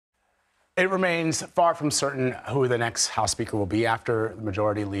It remains far from certain who the next House Speaker will be after the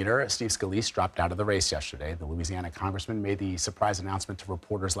Majority Leader, Steve Scalise, dropped out of the race yesterday. The Louisiana congressman made the surprise announcement to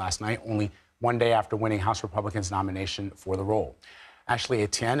reporters last night, only one day after winning House Republicans' nomination for the role. Ashley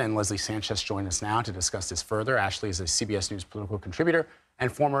Etienne and Leslie Sanchez join us now to discuss this further. Ashley is a CBS News political contributor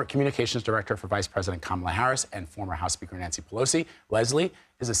and former communications director for Vice President Kamala Harris and former House Speaker Nancy Pelosi. Leslie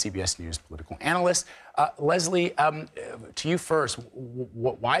is a CBS News political analyst. Leslie, to you first,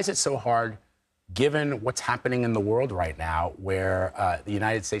 why is it so hard, given what's happening in the world right now, where the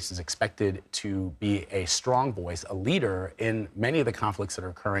United States is expected to be a strong voice, a leader in many of the conflicts that are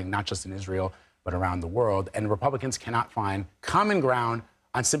occurring, not just in Israel, but around the world, and Republicans cannot find common ground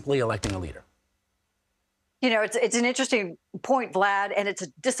on simply electing a leader? You know, it's an interesting point, Vlad, and it's a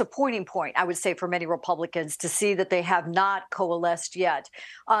disappointing point, I would say, for many Republicans to see that they have not coalesced yet.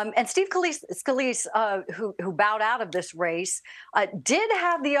 And Steve Scalise, who bowed out of this race, did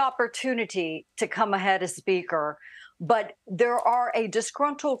have the opportunity to come ahead as Speaker. But there are a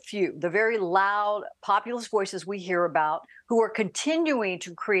disgruntled few, the very loud populist voices we hear about, who are continuing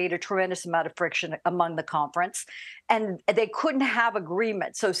to create a tremendous amount of friction among the conference, and they couldn't have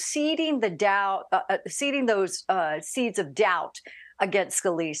agreement. So seeding the doubt, seeding those seeds of doubt against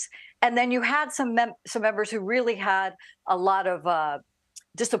Scalise, and then you had some members who really had a lot of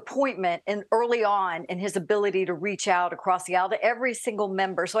disappointment early on in his ability to reach out across the aisle to every single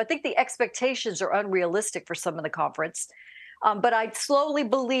member. So I think the expectations are unrealistic for some of the conference. But I slowly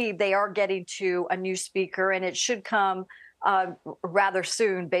believe they are getting to a new speaker, and it should come rather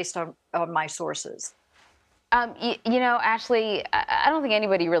soon based on my sources. You know, Ashley, I don't think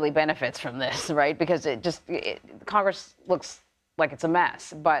anybody really benefits from this, right? Because Congress looks like it's a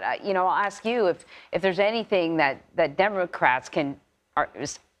mess. But, you know, I'll ask you if there's anything that Democrats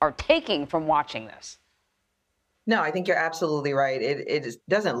are taking from watching this. No, I think you're absolutely right. It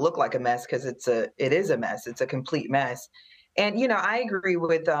doesn't look like a mess because it is a mess. It's a complete mess. And, you know, I agree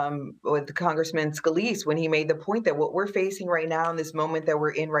with Congressman Scalise when he made the point that what we're facing right now in this moment that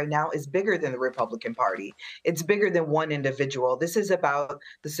we're in right now is bigger than the Republican Party. It's bigger than one individual. This is about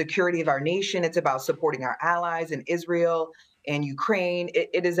the security of our nation. It's about supporting our allies in Israel and Ukraine.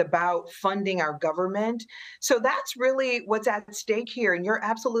 It is about funding our government. So that's really what's at stake here. And you're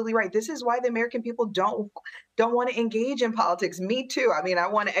absolutely right. This is why the American people don't want to engage in politics. Me too. I mean, I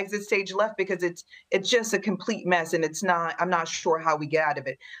want to exit stage left because it's just a complete mess, and I'm not sure how we get out of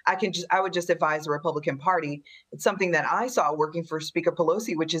it. I would just advise the Republican Party. It's something that I saw working for Speaker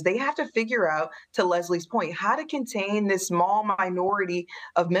Pelosi, which is they have to figure out, to Leslie's point, how to contain this small minority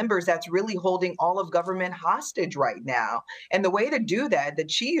of members that's really holding all of government hostage right now. And the way to do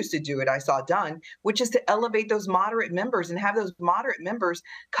that she used to do it, I saw done, which is to elevate those moderate members and have those moderate members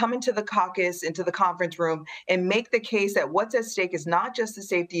come into the caucus, into the conference room, and make the case that what's at stake is not just the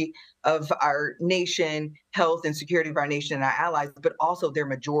safety of our nation, health and security of our nation and our allies, but also their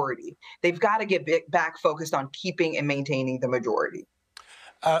majority. They've got to get back focused on keeping and maintaining the majority.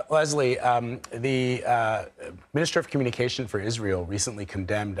 Leslie, the Minister of Communication for Israel recently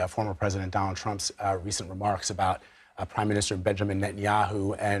condemned former President Donald Trump's recent remarks about Prime Minister Benjamin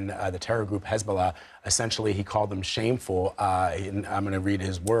Netanyahu and the terror group Hezbollah. Essentially, he called them shameful. And I'm going to read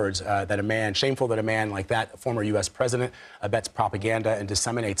his words, shameful that a man like that, a former U.S. president, abets propaganda and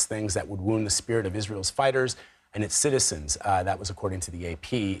disseminates things that would wound the spirit of Israel's fighters and its citizens. That was according to the AP.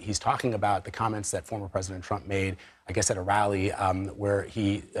 He's talking about the comments that former President Trump made, I guess, at a rally where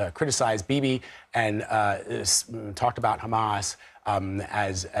he criticized Bibi and talked about Hamas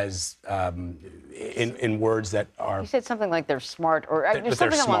in words that are... You said something like they're smart, or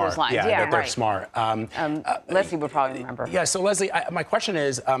something along those lines. Yeah, that they're smart. Leslie would probably remember. Yeah, so Leslie, my question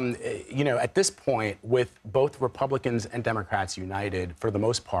is, you know, at this point, with both Republicans and Democrats united, for the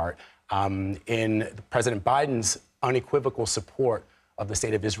most part, in President Biden's unequivocal support of the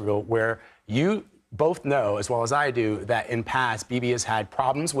state of Israel, where you both know, as well as I do, that in past, Bibi has had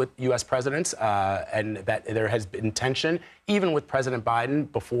problems with U.S. presidents and that there has been tension, even with President Biden,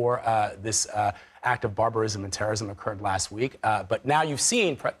 before this act of barbarism and terrorism occurred last week. But now you've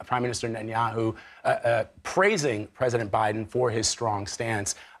seen Prime Minister Netanyahu praising President Biden for his strong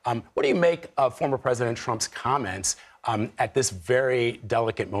stance. What do you make of former President Trump's comments at this very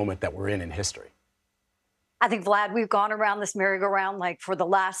delicate moment that we're in history? I think, Vlad, we've gone around this merry-go-round like for the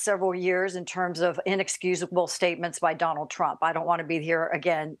last several years in terms of inexcusable statements by Donald Trump. I don't want to be here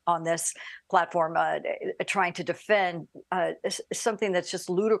again on this platform trying to defend something that's just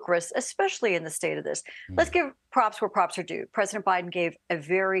ludicrous, especially in the state of this. Let's give props where props are due. President Biden gave a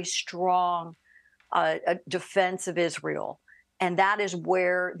very strong defense of Israel. And that is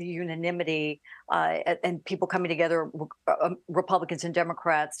where the unanimity and people coming together, Republicans and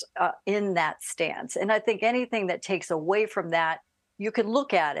Democrats, in that stance. And I think anything that takes away from that, you can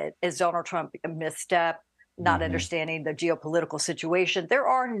look at it as Donald Trump a misstep, not understanding the geopolitical situation. There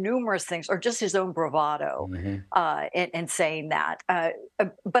are numerous things, or just his own bravado in saying that.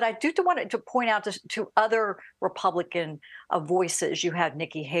 But I do want to point out to other Republican voices. You had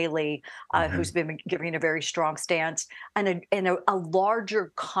Nikki Haley, who's been giving a very strong stance, and in a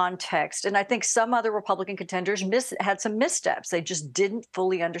larger context. And I think some other Republican contenders had some missteps. They just didn't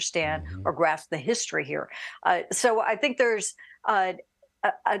fully understand or grasp the history here. So I think there's a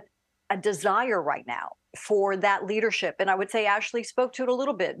desire right now for that leadership. And I would say Ashley spoke to it a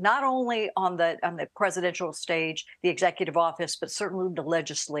little bit, not only on the presidential stage, the executive office, but certainly the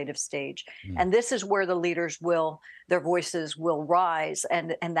legislative stage. And this is where the leaders their voices will rise,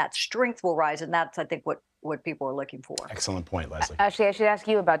 and that strength will rise. And that's, I think, what people are looking for. Excellent point, Leslie. Actually, I should ask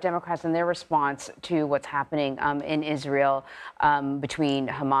you about Democrats and their response to what's happening in Israel, between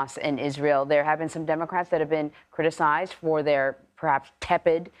Hamas and Israel. There have been some Democrats that have been criticized for their perhaps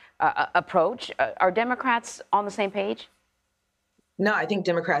tepid approach. Are Democrats on the same page? No, I think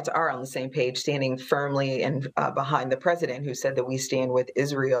Democrats are on the same page, standing firmly and behind the president, who said that we stand with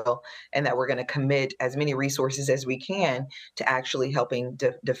Israel and that we're going to commit as many resources as we can to actually helping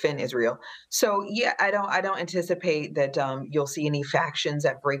defend Israel. So, yeah, I don't anticipate that you'll see any factions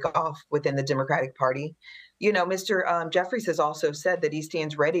that break off within the Democratic Party. You know, Mr. Jeffries has also said that he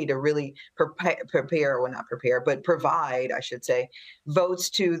stands ready to really provide, I should say,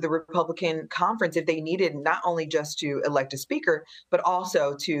 votes to the Republican conference if they needed, not only just to elect a speaker, but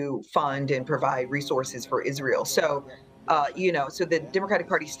also to fund and provide resources for Israel. So, so the Democratic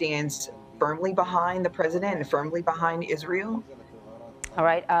Party stands firmly behind the president and firmly behind Israel. All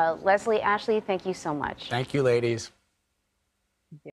right. Leslie, Ashley, thank you so much. Thank you, ladies.